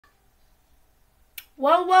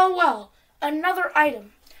Well, another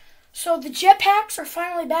item. So the jetpacks are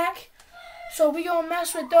finally back. So we gonna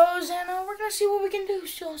mess with those and we're gonna see what we can do.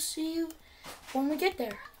 So I'll see you when we get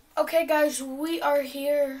there. Okay guys, we are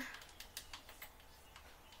here.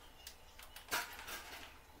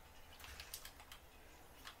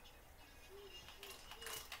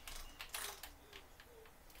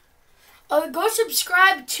 Go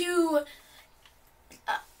subscribe to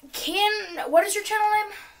what is your channel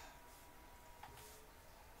name?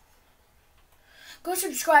 Go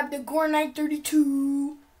subscribe to Gore Knight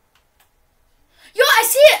 32. Yo, I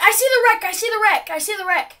see it! I see the wreck! I see the wreck! I see the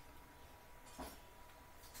wreck!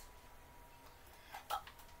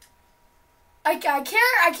 I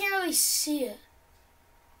can't really see it.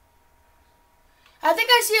 I think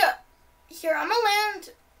I see it. Here, I'm gonna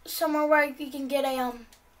land somewhere where you can get a,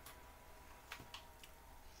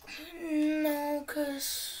 no,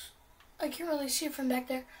 because I can't really see it from back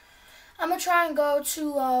there. I'm gonna try and go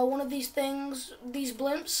to one of these things, these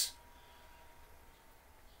blimps.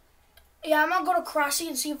 Yeah, I'm gonna go to Crossy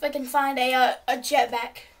and see if I can find a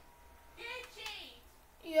jetpack.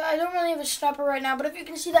 Yeah, I don't really have a sniper right now, but if you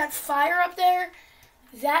can see that fire up there,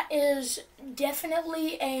 that is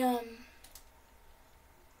definitely a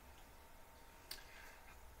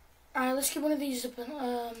Alright, let's get one of these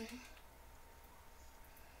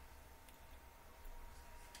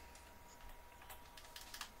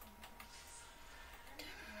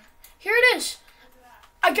Here it is.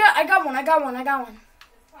 I got one. I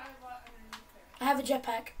have a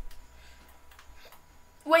jetpack.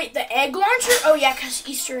 Wait, the egg launcher? Oh yeah, because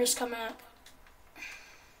Easter is coming up.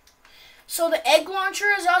 So the egg launcher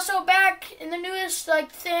is also back in the newest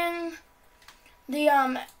thing.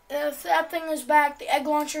 That thing is back. The egg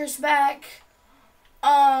launcher is back.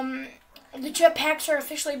 The jetpacks are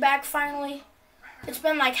officially back finally. It's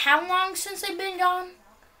been like how long since they've been gone?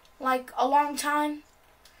 Like a long time.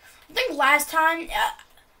 I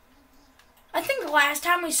think the last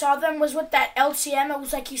time we saw them was with that LCM. It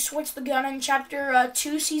was like he switched the gun in Chapter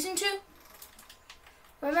 2, Season 2.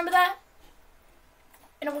 Remember that?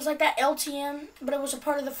 And it was like that LTM, but it was a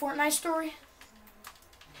part of the Fortnite story.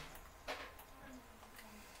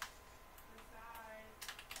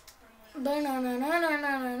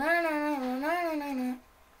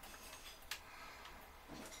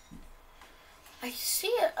 I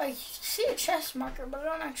see a chest marker, but I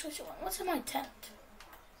don't actually see one. What's in my tent?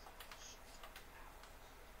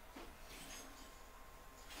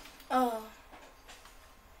 Oh.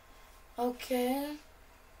 Okay.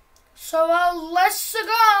 So, let's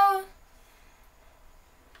go.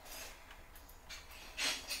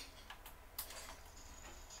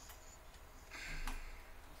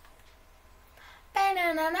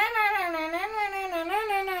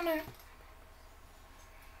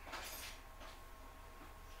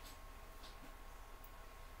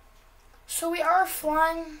 So we are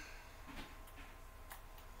flying.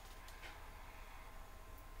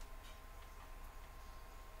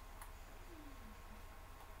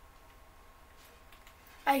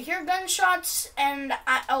 I hear gunshots and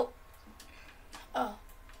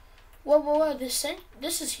whoa, this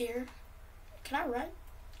is here. Can I ride?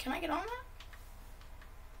 Can I get on that?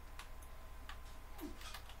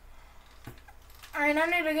 Alright, I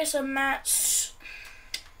need to get some mats.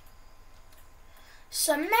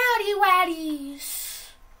 Some Matty Waddies.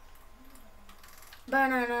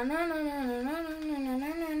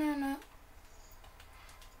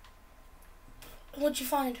 What'd you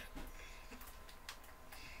find?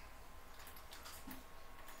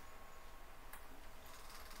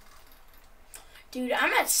 Dude,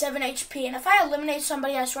 I'm at 7 HP, and if I eliminate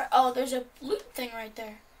somebody, I swear... Oh, there's a loot thing right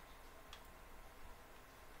there.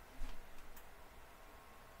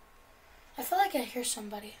 I feel like I hear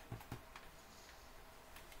somebody.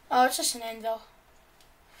 Oh, it's just an anvil.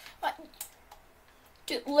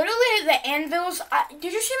 Dude, literally the anvils...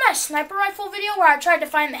 did you see my sniper rifle video where I tried to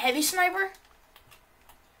find the heavy sniper?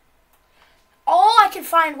 All I could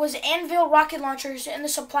find was anvil rocket launchers in the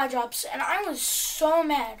supply drops, and I was so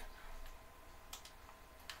mad.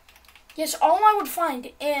 Yes, all I would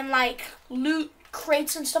find in, like, loot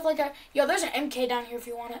crates and stuff like that. Yo, there's an MK down here if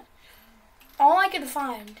you want it. All I could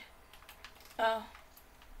find.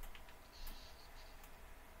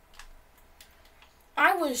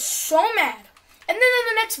 I was so mad. And then in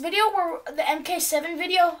the next video, where the MK7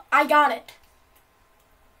 video, I got it.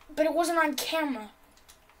 But it wasn't on camera.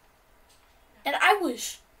 And I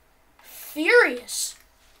was furious.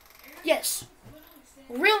 Yes.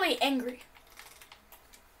 Really angry.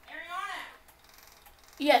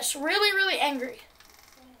 Yes, really angry.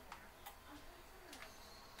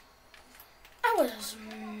 I was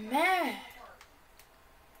mad.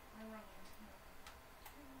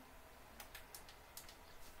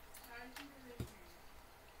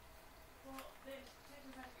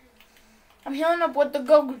 I'm healing up with the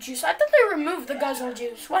go-go juice. I thought they removed the guzzle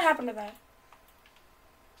juice. What happened to that?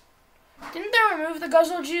 Didn't they remove the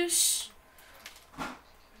guzzle juice?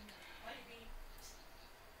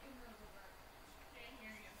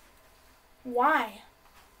 Why?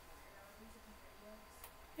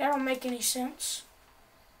 That don't make any sense.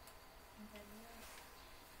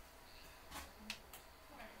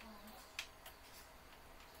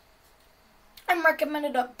 I'm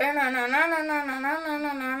recommended up.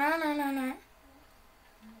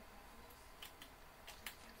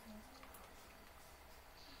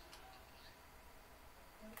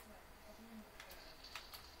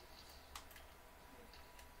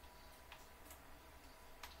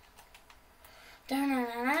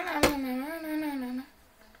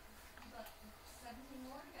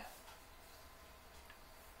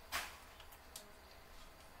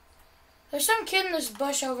 There's some kid in this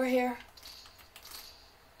bush over here.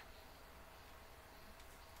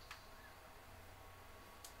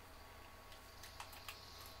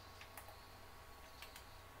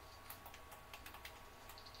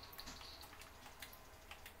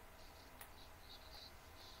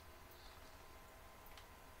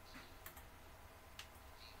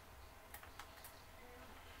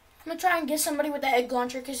 I'm gonna try and get somebody with the egg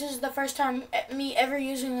launcher because this is the first time me ever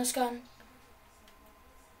using this gun.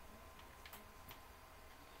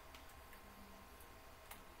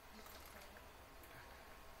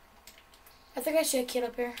 I think I see a kid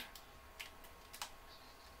up here.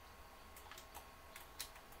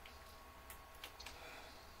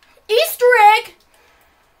 Easter egg!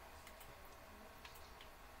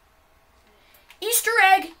 Easter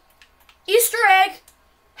egg! Easter egg!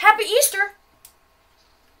 Happy Easter!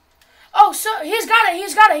 Oh, so he's got it.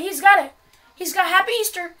 He's got it. He's got it. He's got Happy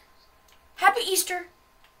Easter. Happy Easter.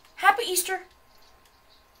 Happy Easter.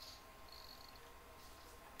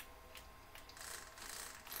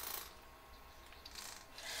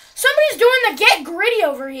 Somebody's doing the get gritty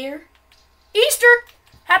over here. Easter.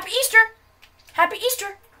 Happy Easter. Happy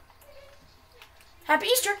Easter. Happy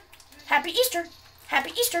Easter. Happy Easter.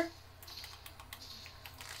 Happy Easter.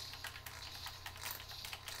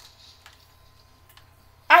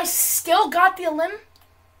 I still got the limb,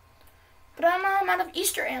 but I'm out of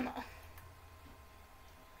Easter ammo.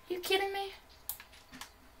 You kidding me?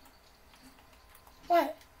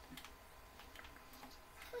 What?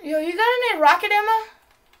 Yo, you got any rocket ammo?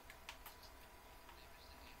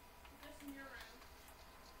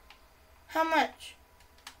 How much?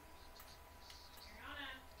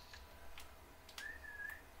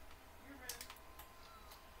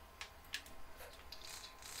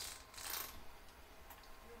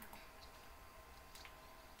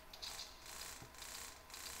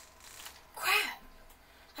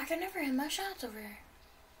 I can never hit my shots over here.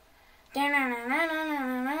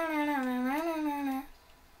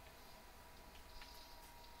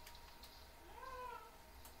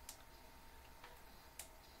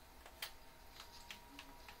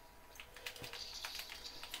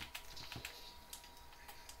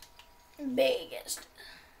 Biggest.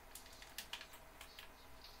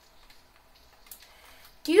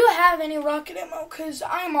 Do you have any rocket ammo? Because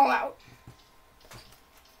I'm all out.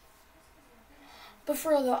 But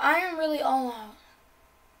for real though, I am really all out.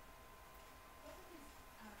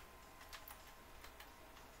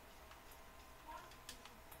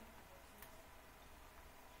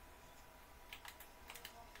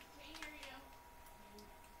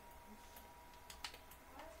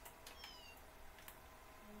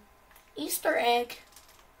 Easter egg.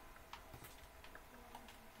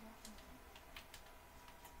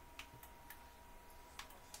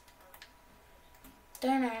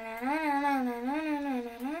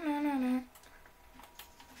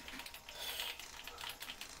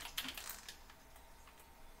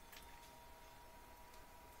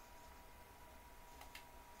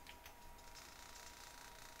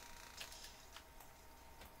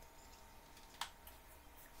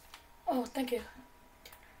 Oh, thank you.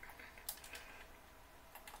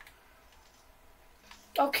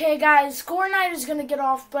 Okay, guys, score night is gonna get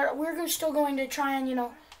off, but we're still going to try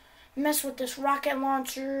and, mess with this rocket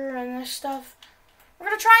launcher and this stuff. We're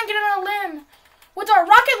gonna try and get on a limb with our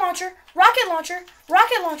rocket launcher, rocket launcher,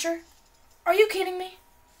 rocket launcher. Are you kidding me?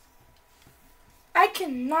 I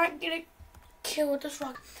cannot get a kill with this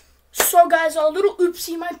rocket. So, guys, a little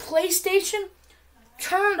oopsie, my PlayStation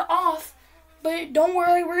turned off, but don't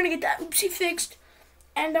worry, we're gonna get that oopsie fixed,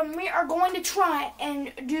 and we are going to try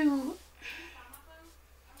and do.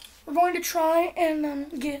 We're going to try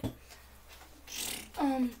and get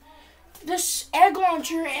this egg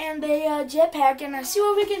launcher and a jetpack, and see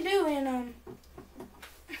what we can do,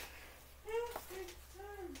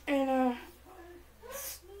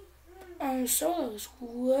 Solos.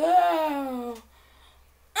 Whoa.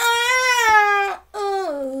 Ah,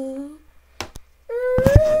 oh.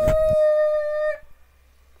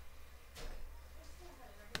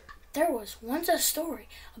 There was once a story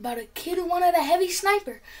about a kid who wanted a heavy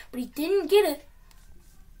sniper, but he didn't get it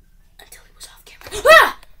until he was off camera.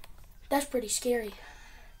 Ah! That's pretty scary.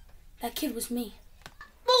 That kid was me.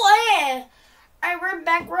 Boy, I read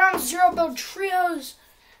background zero build trios.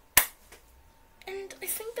 And I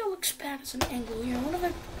think that looks bad as an angle here. What if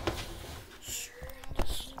I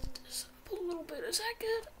just lift this up a little bit? Is that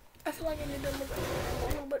good? I feel like I need to look a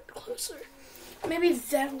little bit closer. Maybe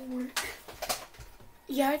that'll work.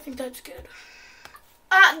 Yeah, I think that's good.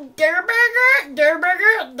 Durburger,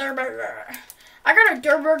 Durburger, Durburger. I got a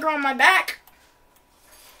Durburger on my back.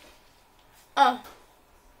 Oh.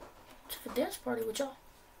 It's a dance party with y'all.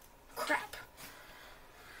 Crap.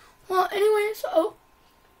 Well, anyways,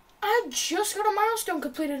 I just got a milestone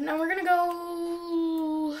completed. Now we're gonna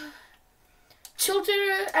go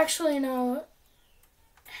tilted. Actually, no.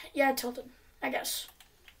 Yeah, tilted, I guess.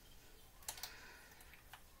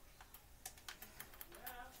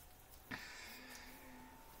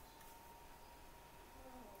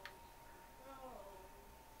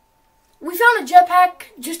 We found a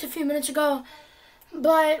jetpack just a few minutes ago,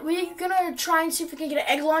 but we're gonna try and see if we can get an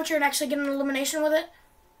egg launcher and actually get an elimination with it.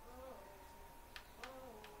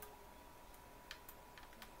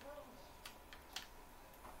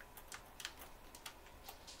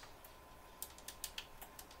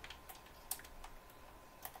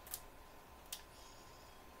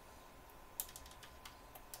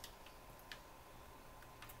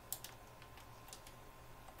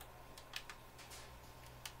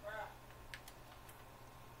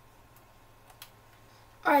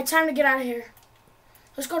 Alright, time to get out of here.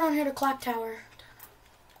 Let's go down here to Clock Tower.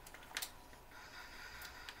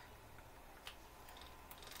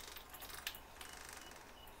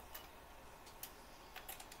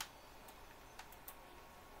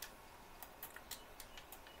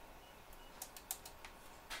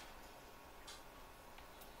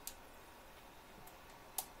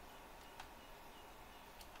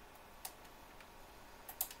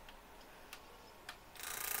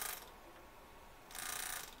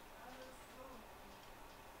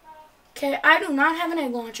 Okay, I do not have an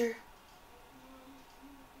egg launcher.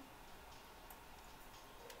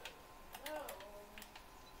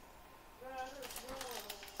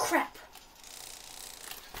 Crap.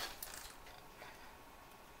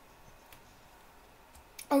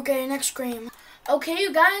 Okay, next scream. Okay,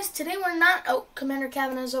 you guys, today we're not... Oh, Commander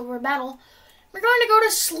Kavanagh's over a battle. We're going to go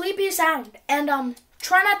to Sleepy Sound and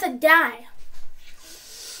try not to die.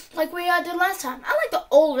 Like we did last time. I like the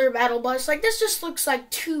older battle bus. Like, this just looks like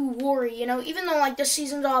too war-y, you know? Even though, like, this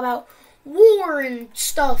season's all about war and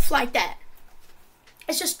stuff like that.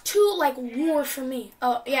 It's just too, like, war for me.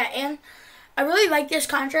 Oh, yeah, and I really like this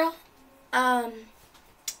contrail. I'm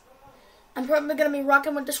probably going to be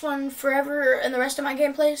rocking with this one forever in the rest of my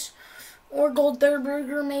gameplays. Or Gold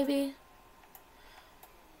Durburger, maybe.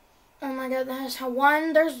 Oh, my God, that's how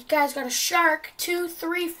one. There's guy's got a shark. 2,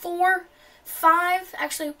 3, 4... 5,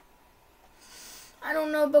 actually, I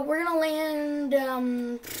don't know, but we're gonna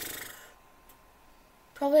land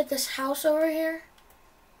probably at this house over here.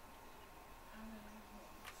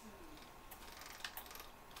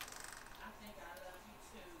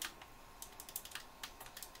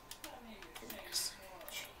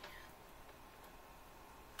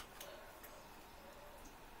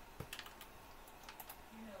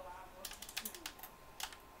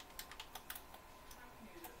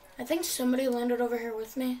 I think somebody landed over here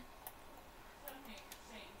with me.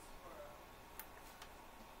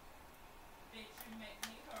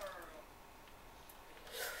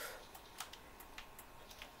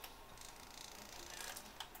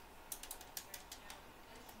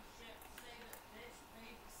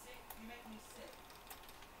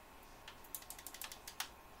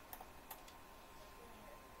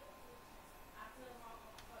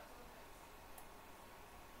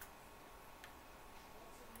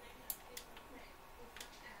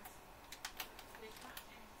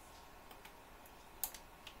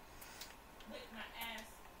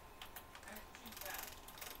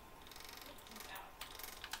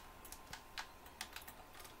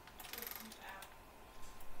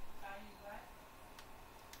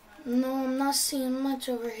 No, I'm not seeing much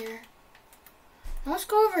over here. Let's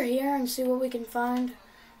go over here and see what we can find.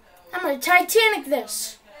 I'm gonna Titanic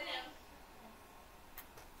this.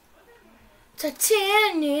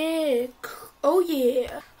 Titanic. Oh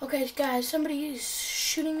yeah. Okay, guys, somebody is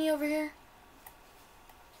shooting me over here.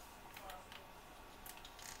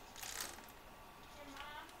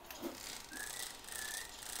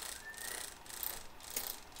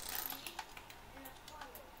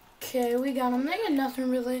 Okay, we got them. They got nothing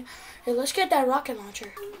really. Hey, let's get that rocket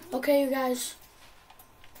launcher. Okay, you guys.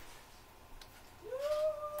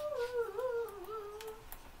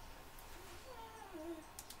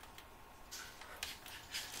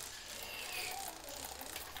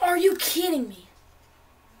 Are you kidding me?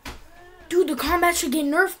 Dude, the combat should get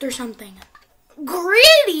nerfed or something.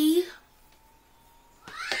 Greedy?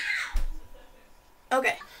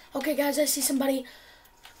 Okay. Okay, guys, I see somebody.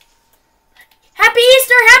 Happy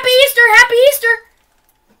Easter! Happy Easter! Happy Easter!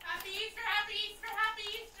 Happy Easter! Happy Easter! Happy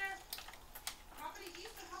Easter! Happy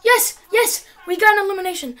Easter! Yes! Yes! We got an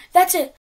elimination. That's it.